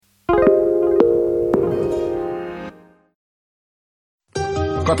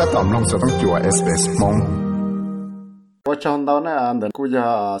ก็ถ้าตอมลงจะต้องจั่ว SBS มงว่าจอนตอนนั้นเดินกูจ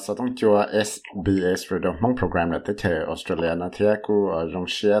ะต้องจั่ว SBS หรือมงโปรแกรมเนี่ยที่เธอออสเตรเลียนะที่กูลง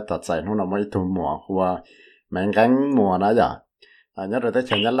เชียร์ตัดใจนู่นน่ะไม่ตัวหมัวว่าแมงกังหมัวนะจ๊ะnhớ rồi tới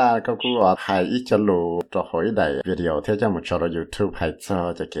chừng nhớ là có cú hay ít cho lù cho hỏi đầy video theo cho một số YouTube hay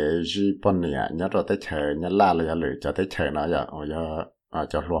cho cái Japan này nhớ rồi tới chờ nhớ là lựa cho tới chờ nó giờ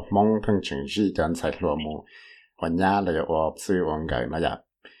cho lùa mong thân chừng gì cho anh xài lùa mù và nhà là ở sư ông gầy nó giờ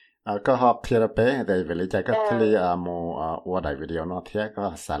có học kia là bé để về lấy cái thứ mù qua đại video nó thế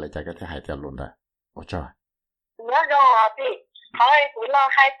có xài lấy cái thứ hay theo luôn đấy ôi trời nhớ rồi thì hỏi cũng là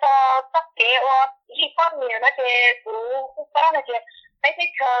hay cho tất cả ở Japan này nó thì cũng có là cái cái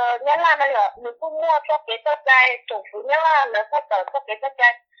chờ nhớ là nó là mình cũng mua cho cái tất cả chủ phụ nhớ là nó có tờ cho cái tất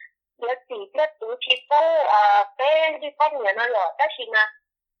cả nhớ chỉ cái chủ chỉ có cái Japan này nó là cái gì mà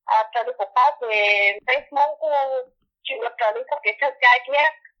cho nó cũng có về Facebook của chỉ là cho nó có cái tất cả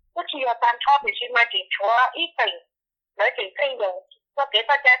kia cũng chỉ là tan thoát thì chỉ mà chỉ cho ít tình nó chỉ cái dùng cho cái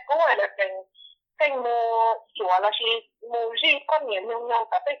tất cả cũng là tình cái mua chùa là chỉ mua gì có nhiều nhiều nhiều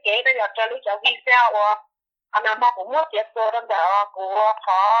cả cái kế đó là cho nó cho visa anh mà cũng muốn tiếp tục làm đó của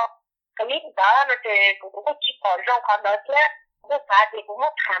họ cái lý đó nó thì cũng có chỉ còn trong khoảng đó chứ cái cái thì cũng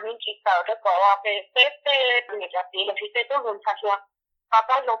muốn tham mình chỉ tờ đó có cái người ta thì là chỉ tôi luôn phát hiện họ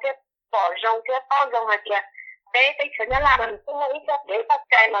có dùng cái bỏ dùng cái bao dùng là gì cái chuyện là mình cũng muốn ít để phát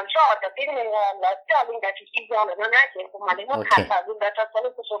triển mà rõ được cái này là cho mình đã chỉ dùng được nó nói chuyện của mình muốn tham gia mình đã cho nó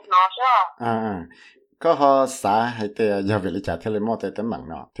cái số nó rõ có họ xã hay thế giờ về lịch trả theo lên mô thế tấm bằng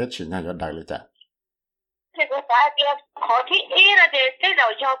nó thế chỉ là giờ đại lịch trả thì có phải thì họ thì ý là để cái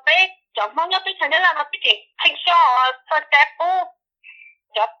đầu cho bé chọn mong nhớ tới thành là nó cái gì thành cho đẹp bố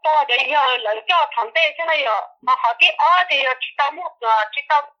cho to để giờ lấy cho thằng bé thế này rồi mà họ thì thì chỉ tao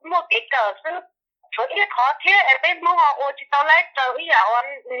một cái tờ sư rồi ít họ thế em bé mong họ chỉ tao lấy tờ ý là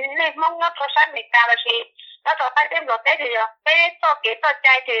nên mong nó cho sang người ta là gì nó cho tay đem rồi thế thì bé cho cái tờ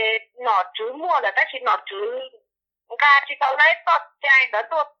trai thì nó chứ mua là cái gì nó chứ ga chỉ tao lấy tao trai đó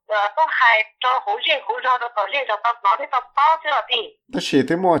tôi hay cho hỗ trợ nó có gì cho tao nói thì tao bao chứ là gì đó chỉ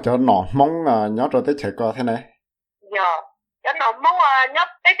thế mua cho nó mong nhớ rồi tới chạy qua thế này dạ cho nó mong nhớ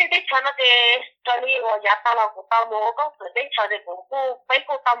tới cho nó thì cho đi ở nhà tao là của tao mua có sự tới cho thì của cô mấy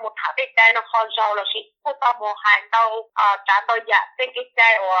cô tao một thả cái chai nó còn giàu là chỉ cô tao mua hàng tao trả tao dạ cái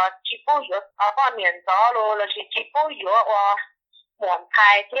chai ở chỉ bố yếu ở bao nhiêu đó rồi là chỉ bố yếu ở một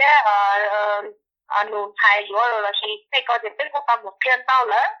thải thế nôn thải yếu rồi là chỉ cái có thể biết cô tao một thiên tao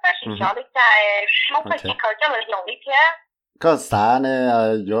nữa cái chỉ cho cái chai lúc phải chỉ khởi cho là dùng đi thế có xã này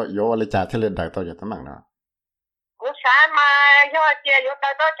yếu lấy trả theo lên đại tao giờ tấm bằng nào cũng xã mà do chia yếu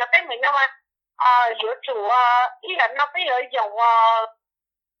tới đó cho cái mình nhưng mà yếu chủ ý là nó bây giờ dùng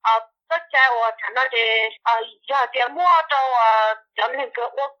tất cả thành nó thì giờ thì mua cho nên cái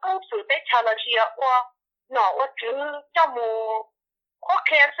công sự để cho là gì nó chứ cho mua có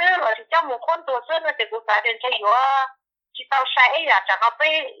khe xưa rồi thì cho mua con đồ xưa nó thì cũng phải đến cho yếu chỉ tao sai là cho nó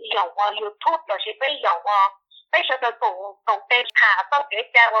bây dùng YouTube rồi chỉ bây dùng bây giờ tôi cũng tên hạ tao cái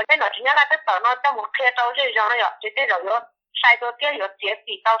cha rồi cái nó chỉ nhớ là tất nó trong một khe tao rồi rồi nó chỉ thế rồi sai tôi cái rồi chỉ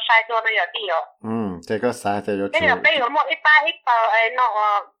thì tao sai tôi nó rồi đi rồi cái có sai thì rồi bây giờ một ít ba ít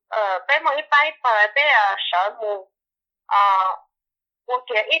nó bây một ít ba ít bây sợ mù một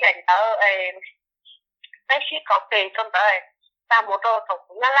cái ít đánh tao bây khi có tiền trong đó ta một đồ tổng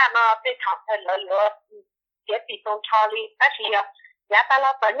nó là nó bây thằng thầy lỡ lỡ chỉ thì tôi cho đi cái gì giá ta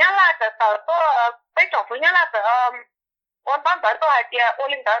lo tới nhá là tới tôi bây giờ tôi nhá là tới ôn bán tới tôi hay tiệt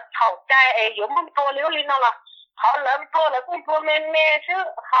ôn lên tới thầu trai ấy giống mắm tôi liêu lên nó là họ lớn tôi là cũng tôi mê chứ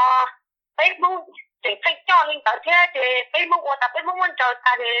họ Facebook chỉ phải cho lên tới thế thì Facebook của ta Facebook muốn chờ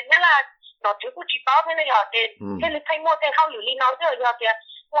ta thì nhá là nó chỉ có chỉ có thế này rồi thì thế là thấy mua thì không hiểu lên nó rồi thì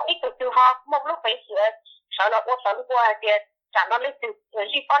một ít từ họ một lúc phải sửa sợ là ô sợ qua thì chẳng nó lấy từ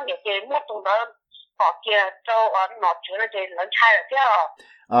gì con nhiều thì mua tụng đó có kia cho nó chứa nó thì lớn chai rồi thế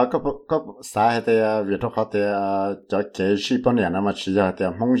có xã hay thì việc đó họ thì cho cái gì bao nhiêu năm mà chỉ là thì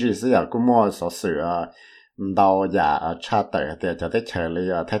mong gì sẽ cũng mua số sữa đào giả cha tệ thì cho tới chờ li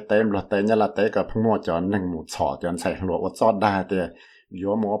thấy tem rồi tới nhá là tới cái phong mua cho nâng một sọ cho anh xài lụa cho đa thì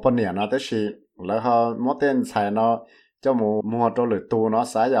yếu mua bao nhiêu nó tới khi lỡ họ mua tiền xài nó cho mua cho lưỡi tu nó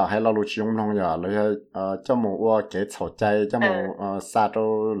xài giờ hay là lụi chiông nông giờ lưỡi cho mua cái sầu trái cho mua sa cho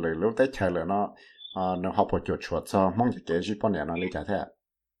lưỡi lúc tới chờ lưỡi nó học một chuột chuột cho mong cái gì bao nhiêu nó lấy trả thế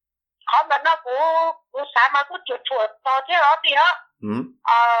họ mà nó cũng sao mà cũng chuột to thế đó thì á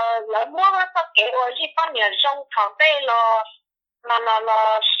lỡ mua nó cái ở gì bao nhiêu trong thằng tây là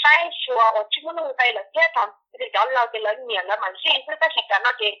sai sửa ở chung nó đây là thế thằng thì đó là cái lớn nhiều là mà riêng cái chỉ cả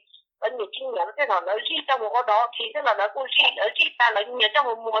nó thì ở nhiều kinh nghiệm thế là nó gì trong một cái đó thì tức là nó cũng gì ở gì ta là nhiều trong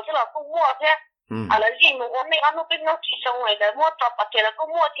một mùa tức là cũng mua thế à là gì một cái này ăn nó biết nó chỉ xong rồi là mua cho bạc tiền là cũng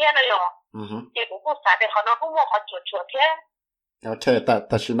mua thế này rồi thì cũng xài thì họ nó cũng mua họ chuột thế thế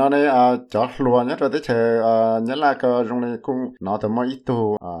ta chỉ nói này cho luôn nhất rồi thế thì nhất là cái trong này cũng nó từ mỗi ít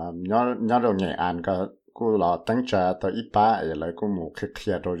tu nhớ rồi nhẹ ăn cái cũng là tăng trả tới ít ba vậy là cũng một cái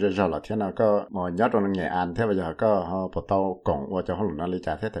kia rồi giờ là thế nào có mà nhớ rồi nhẹ ăn thế bây giờ có họ bắt đầu cộng và cho họ luôn nó lấy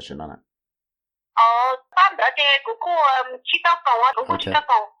trả thế ta chỉ nói này ban đó thì cũng chỉ tao cộng cũng chỉ tao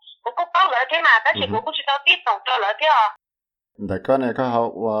cộng cũng bao lợi thế mà đó chỉ cũng chỉ tao tiếp tổng cho lợi thế à đại cái này có họ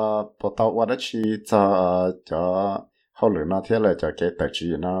bắt đầu và đó chỉ cho họ lựa nó thế là cho cái tài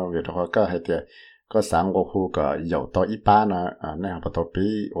chính nó vì đó có hay thì có sáng của khu có dầu to ít ba nó này họ bắt đầu bị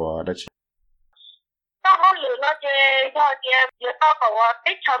và đó chỉ tao họ lựa nó thì giờ tao có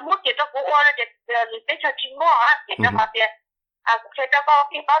tết chợ mua thì tao cũng mua nó thì tết chợ chim mua á thì tao thì khi tao có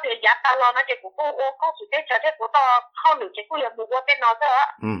khi bao thì giá tao lo nó thì cũng có sự tết chợ thế của tao họ lựa thì cũng là mua tên nó thôi á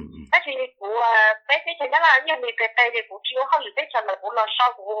cái gì cũng tết chợ nhất là như mình cái thì cũng chỉ họ lựa tết chợ là cũng lo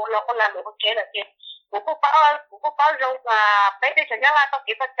sau cũng lo có làm được cái là gì cũng có bao rong tết chợ nhất là tao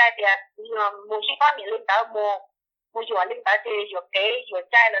kỹ thuật trai thì mua chỉ có những linh đạo mua dừa linh đạo thì dừa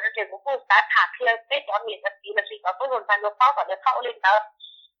trai là nó thì cũng đã thả theo tết cho mình là chỉ là chỉ có phần phần nó bao vào nó khâu linh đạo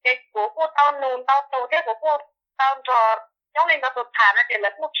cái của tao nôn tao tổ thế của tao cho trong linh đạo thả nó thì là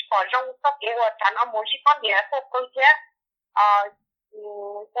cũng bỏ rong tao kỹ thuật chắn ở mua chỉ có nhiều cái thế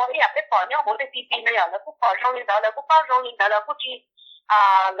có ý cái bỏ nhau hỗ trợ PP này là cũng bỏ rong linh đạo là cũng bao rong linh đạo là cũng chỉ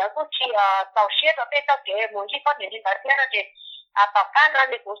là cũng chỉ tàu xe đó tao kỹ mua chỉ có nhiều linh đạo thế là thì tao cá nó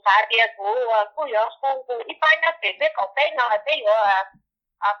thì cũng xài tiền cũng có cũng ít phải nó để biết có cái nó bây giờ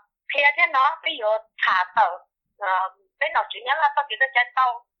khi thế nó bây giờ thả tàu cái nó chỉ nhớ là tao chỉ cho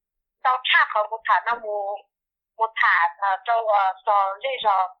tao cha họ cũng thả nó một thả cho dây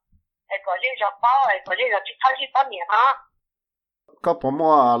giò có dây giò bao có dây giò chỉ thao chỉ bao nhiêu đó có bộ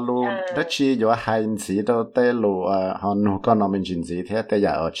mua lu đất chi có hai gì đó té lu họ nu có nó mình chuyện gì thế té giờ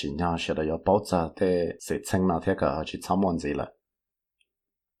ở chỉ nhau sẽ là có bảo trợ té sự chân nào thế cả họ chỉ tham món gì là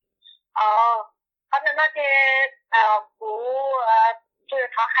còn nó thì cũng tôi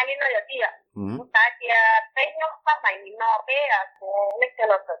thọ hai linh nó là gì ạ tại vì cái nhóm phát mày nó bé nên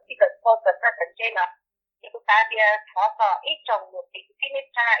là cái có cái phần trên là thì cũng tại vì thọ ít trồng một tí nên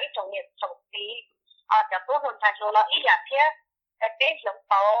ra ít trồng nhiều trồng tíจะตัวคนไทยเราอีอย่างเที่ยเป็นหลง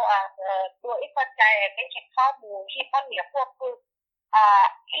เปาตัวอีปัจจัยเป็นเช็คข้อมูลที่ต้นเนี่ยพวกคือ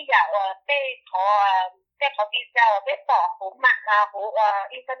อีอย่างเป็นเขาดีเซลเป็นต่อหูหมักหู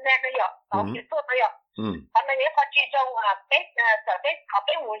อินเทอร์เน็ตไม่หยอกต่อที่ตัวไม่หยอกตอนนี้เขาจีจงเป็นแต่เป็นเขาเ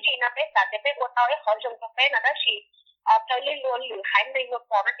ป็นหูจีนะเป็นแต่จะเป็นวัวเตาให้เขาจงจะเป็นนะได้สิจะเล่นล้วนหรือหายในวัว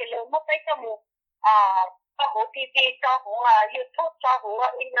ปอมันจะเร็วมากไปจมูกchoหูทีวีจอหู YouTube จอหู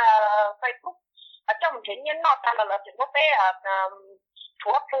Facebook trong một chuyện nhân nó ta là chuyện quốc tế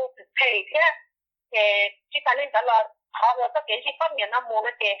thuộc phụ thực thể thế thì chỉ ta lên đó là họ có tất cả chỉ có nhiều năm mua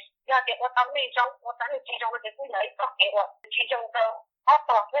cái tiền do tiền của tao này trong chỉ trong cái cũng lấy tất cả chỉ trong cái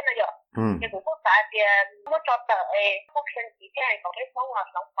auto thế này rồi thì cũng có tại thì mua cho tờ quốc sinh chỉ thế này có cái sống là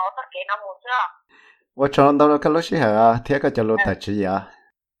sống có tất cả năm mua chưa 我找到了个老师啊，贴个叫老大只呀。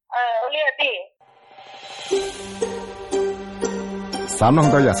我列的。三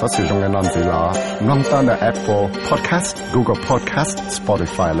弄到也所使用嘅軟件啦，弄到嘅 Apple Podcast、Google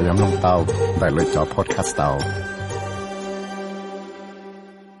Podcast、Spotify 嚟飲弄到，嚟嚟咗 Podcast 到。